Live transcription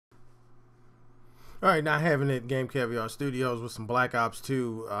All right, now having it Game Caviar Studios with some Black Ops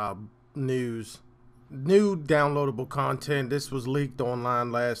 2 news. New downloadable content. This was leaked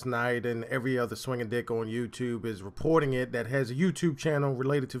online last night, and every other swinging dick on YouTube is reporting it that has a YouTube channel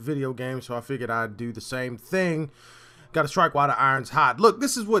related to video games, so I figured I'd do the same thing. Got to strike while the iron's hot. Look,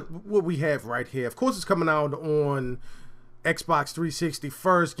 this is what we have right here. Of course, it's coming out on Xbox 360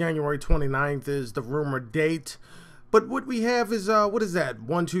 first. January 29th is the rumored date. But what we have is, what is that?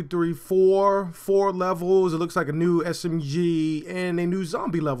 1, 2, 3, 4 levels. It looks like a new SMG and a new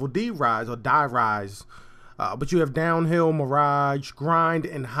zombie level, D-Rise or Die Rise. But you have Downhill, Mirage, Grind,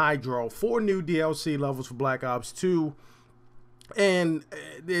 and Hydro. 4 new DLC levels for Black Ops 2. And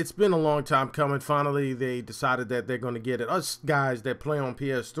it's been a long time coming. Finally, they decided that they're going to get it. Us guys that play on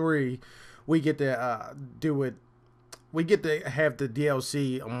PS3, we get to do it. We get to have the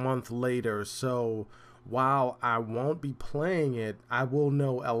DLC a month later. So while I won't be playing it, I will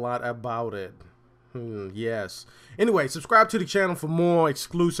know a lot about it. Yes. Anyway, subscribe to the channel for more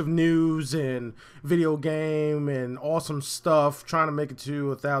exclusive news and video game and awesome stuff. Trying to make it to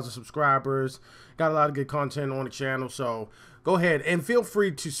 1,000 subscribers. Got a lot of good content on the channel, so go ahead and feel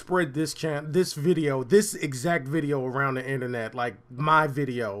free to spread this exact video around the internet, like my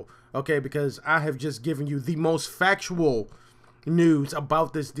video, okay? Because I have just given you the most factual news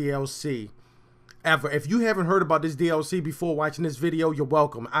about this DLC ever. If you haven't heard about this DLC before watching this video, you're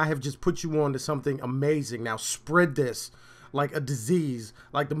welcome. I have just put you on to something amazing. Now spread this like a disease,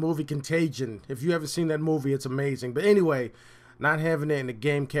 like the movie Contagion. If you haven't seen that movie, it's amazing. But anyway, not having it in the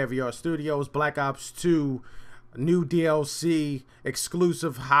Game Caviar Studios, Black Ops 2, new DLC,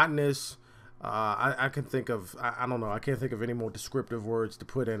 exclusive hotness. I can think of, I don't know, I can't think of any more descriptive words to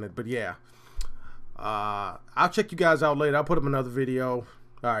put in it. But yeah, I'll check you guys out later. I'll put up another video.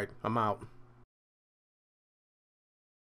 All right, I'm out.